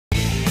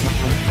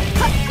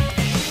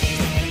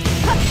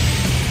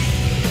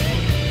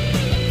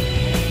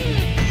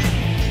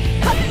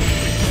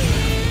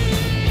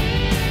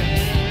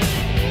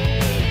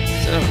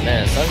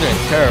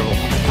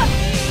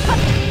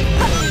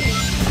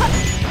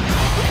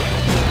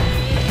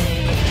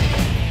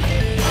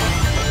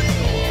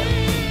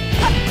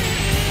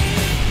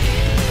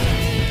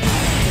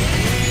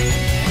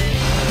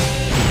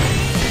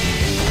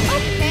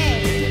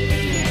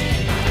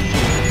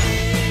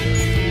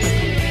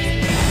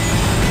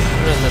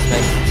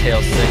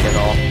tail sick at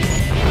all.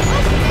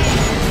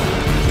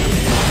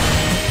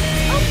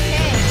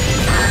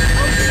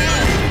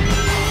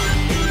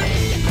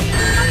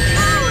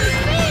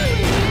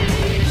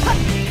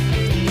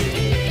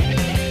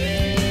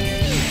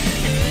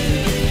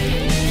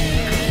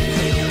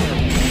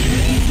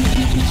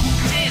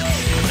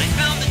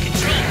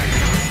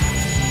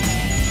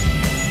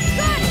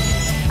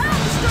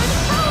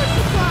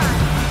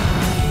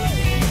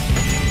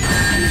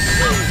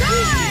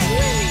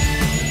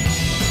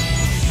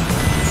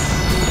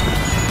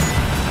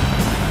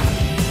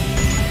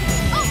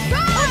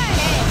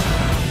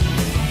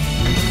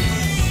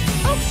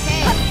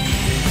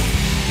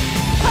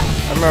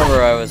 I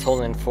remember I was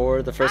holding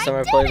forward the first time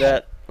I played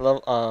that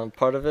level,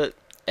 part of it,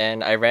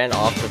 and I ran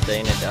off the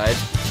thing and died.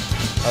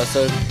 I was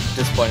so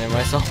disappointed in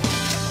myself.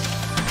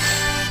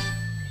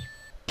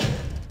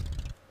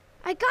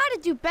 I gotta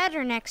do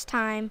better next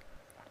time.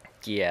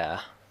 Yeah.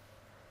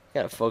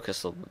 You gotta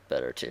focus a little bit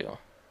better too.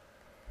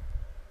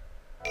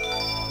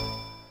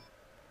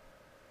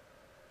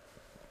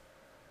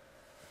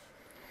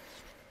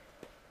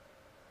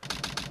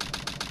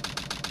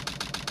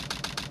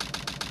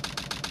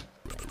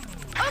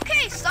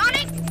 Okay,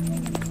 Sonic!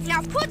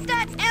 Now put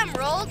that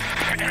emerald...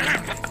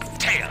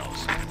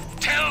 Tails,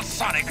 tell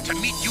Sonic to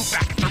meet you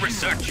back at the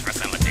research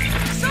facility.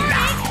 Sonic!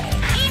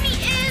 Amy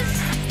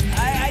is...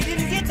 I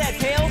didn't get that,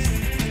 Tails.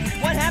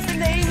 What happened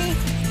to Amy?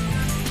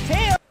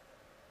 Tails!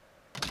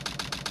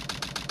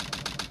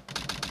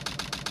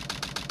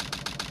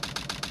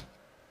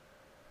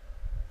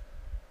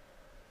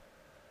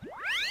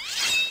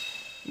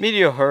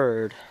 Meteor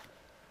herd.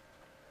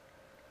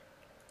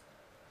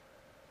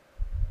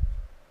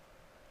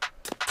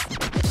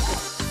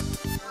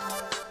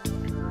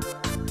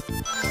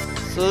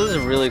 So this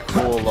is a really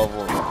cool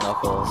level of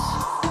Knuckles.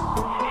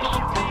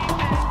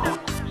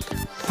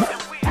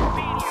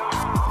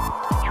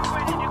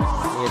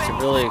 You get to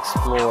really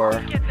explore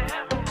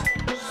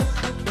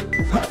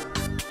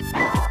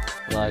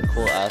a lot of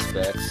cool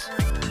aspects.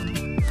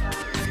 And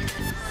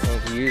you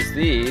can use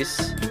these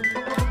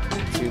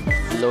to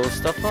blow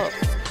stuff up.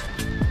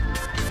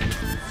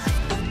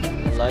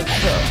 Like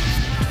so.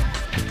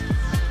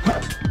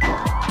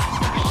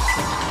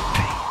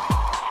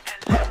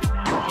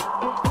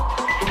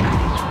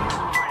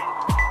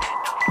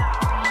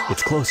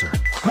 It's closer.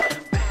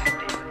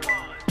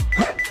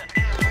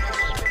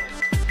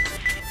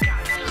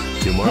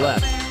 2 more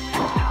left.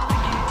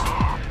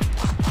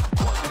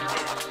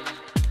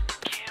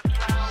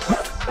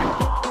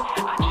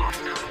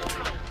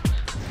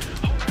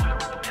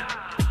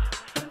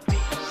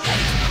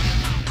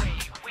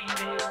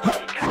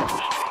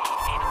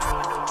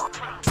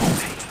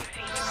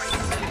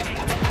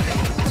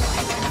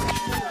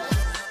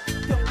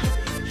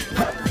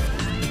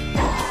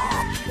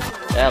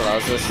 That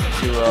allows us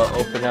to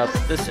open up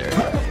this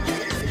area.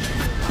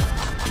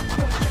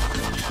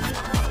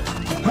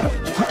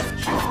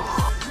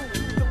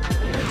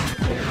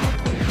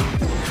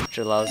 Which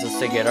allows us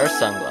to get our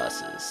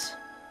sunglasses.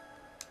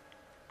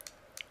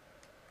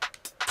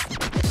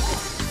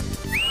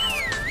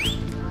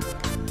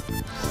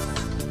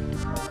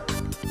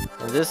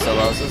 And this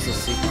allows us to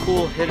see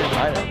cool hidden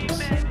items.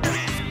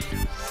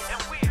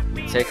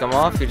 Take them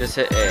off, you just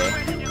hit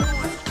A.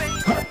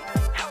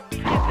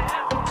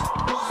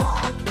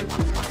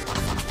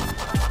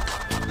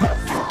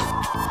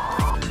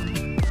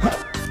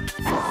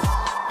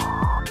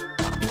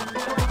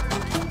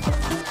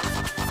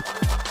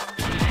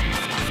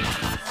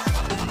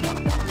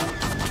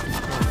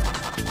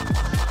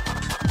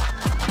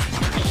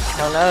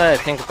 Now that I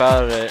think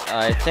about it,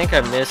 I think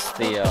I missed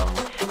the,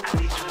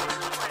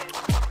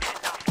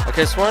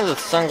 okay, so one of the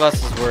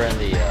sunglasses were in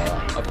the,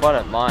 I bought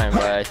it mine,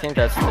 but I think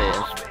that's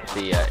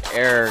the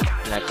air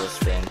necklace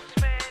thing.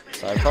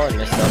 So I probably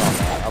missed out on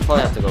that. I'll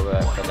probably have to go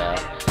back for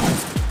that.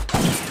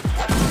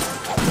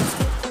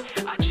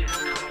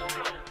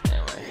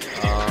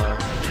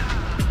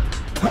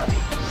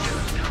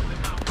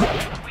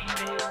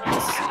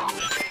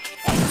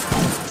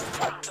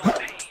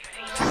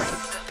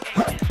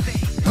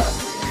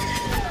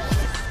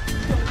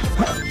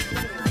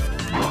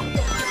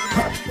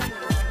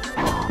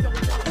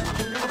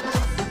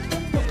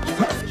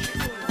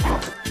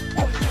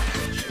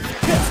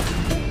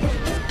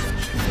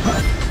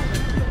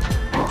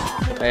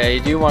 Yeah,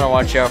 you do want to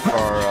watch out for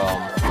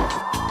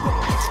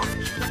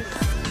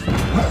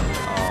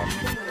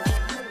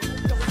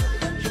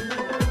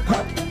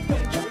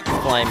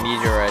flying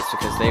meteorites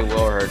because they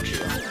will hurt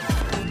you.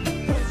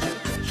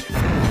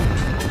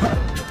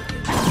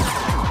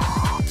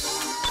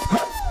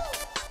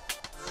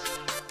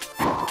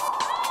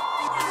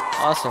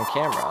 Awesome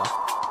camera.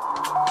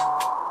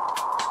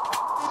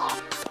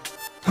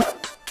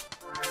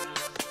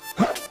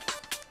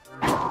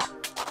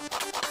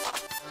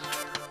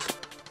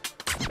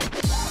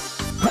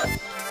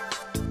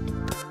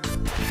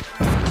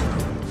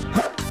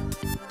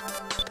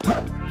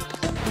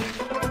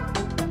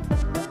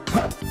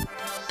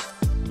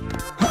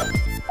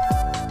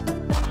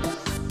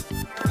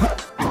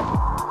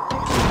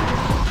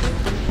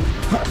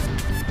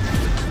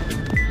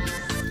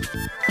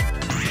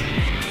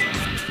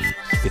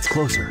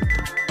 closer.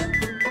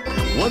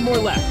 One more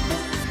left.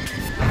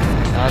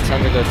 Now it's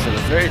time to go to the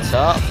very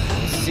top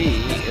and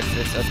see if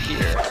it's up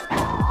here.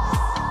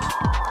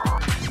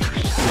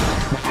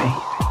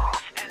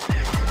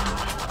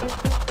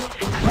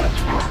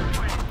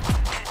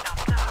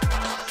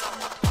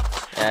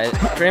 Yeah,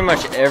 pretty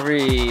much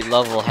every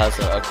level has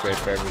an upgrade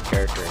for every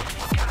character.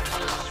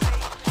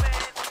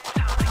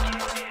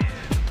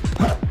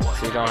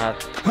 So you don't have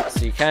to,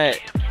 so you kinda,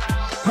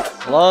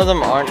 a lot of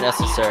them aren't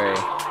necessary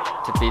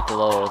to beat the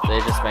level, they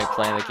just make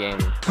playing the game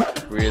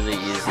really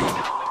easy,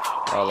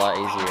 or a lot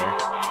easier.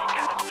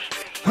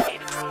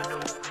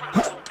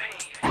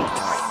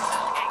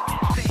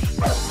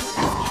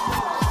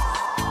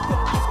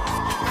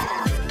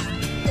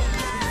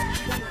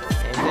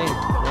 Anything?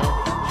 No?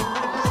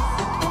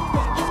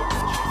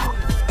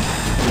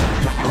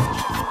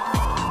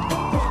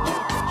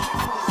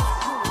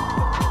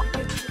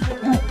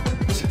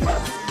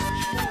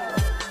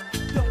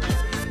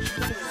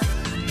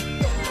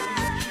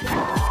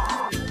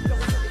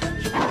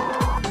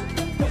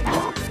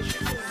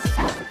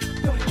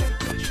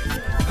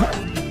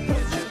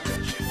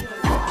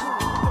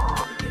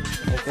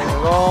 Anything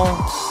at all?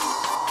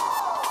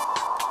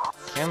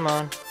 Come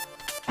on.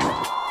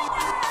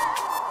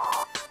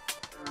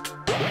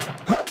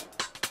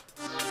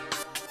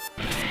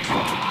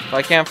 If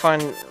I can't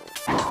find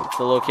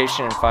the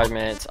location in 5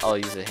 minutes, I'll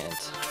use a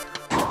hint.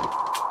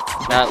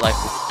 Not like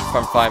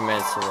from 5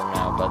 minutes from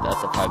now, but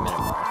at the 5-minute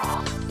mark.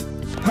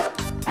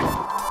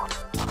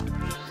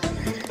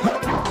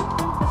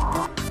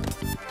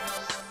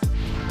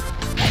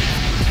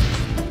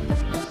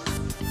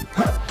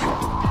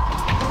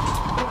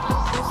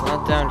 It's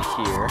not down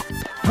here.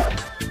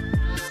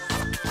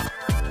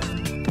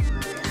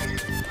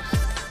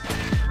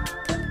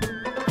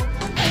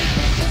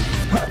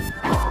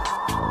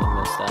 Totally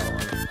missed that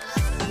one.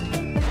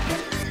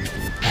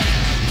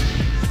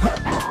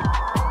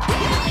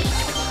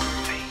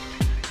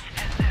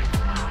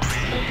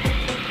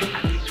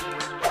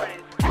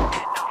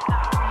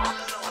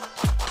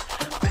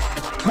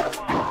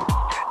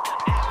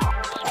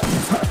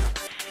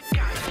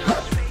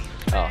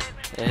 Oh,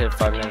 it hit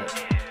 5 minutes.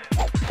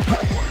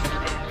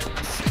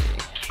 Let's see.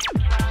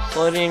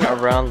 Floating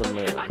around the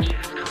moon.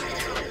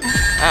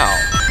 Ow.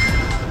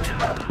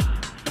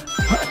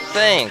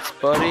 Thanks,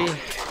 buddy.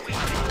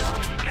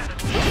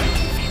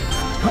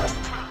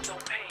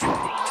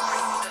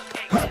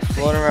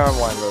 Floating around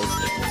one of those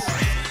things.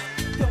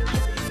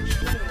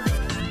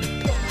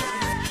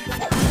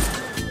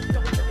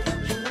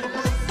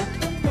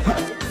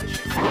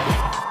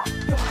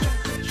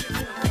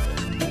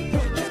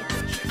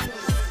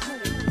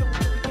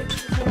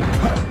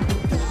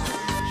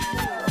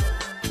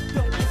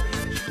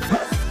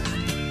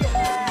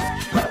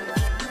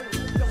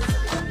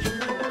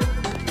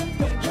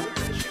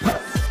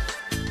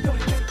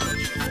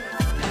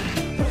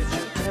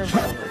 Whatever's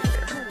over here.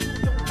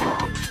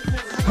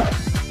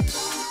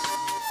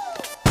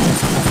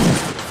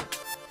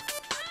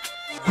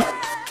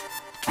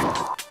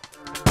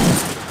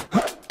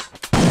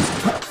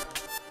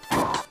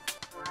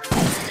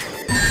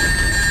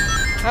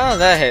 How did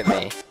that hit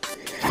me?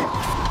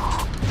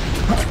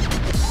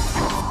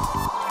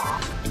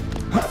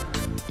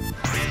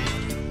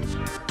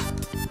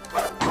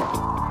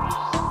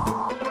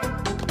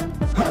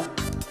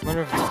 I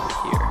wonder if it's over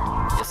here.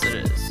 Yes, it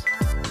is.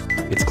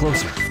 It's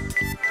closer.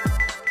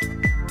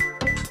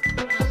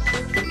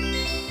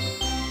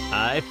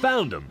 I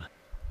found him.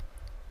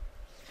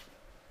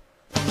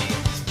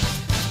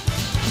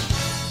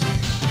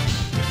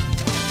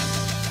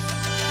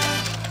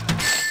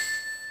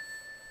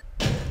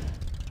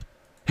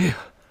 Phew,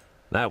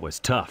 that was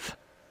tough.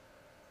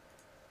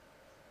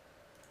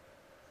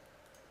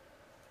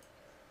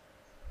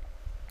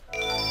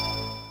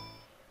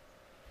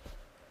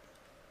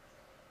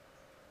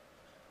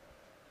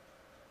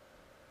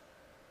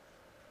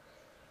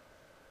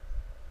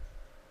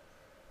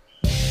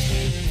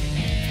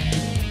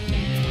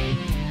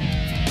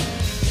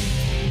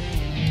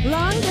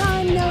 Long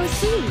time no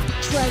see,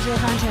 treasure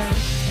hunter.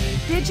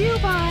 Did you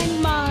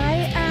find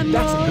my emerald?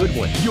 That's a good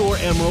one. Your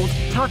emerald.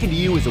 Talking to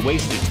you is a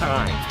waste of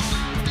time.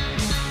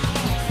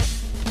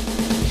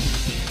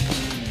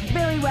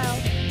 Very well.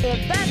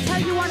 If that's how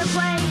you want to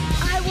play,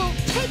 I will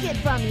take it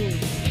from you.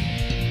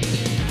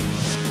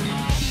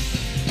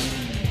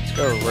 Let's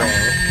go ring.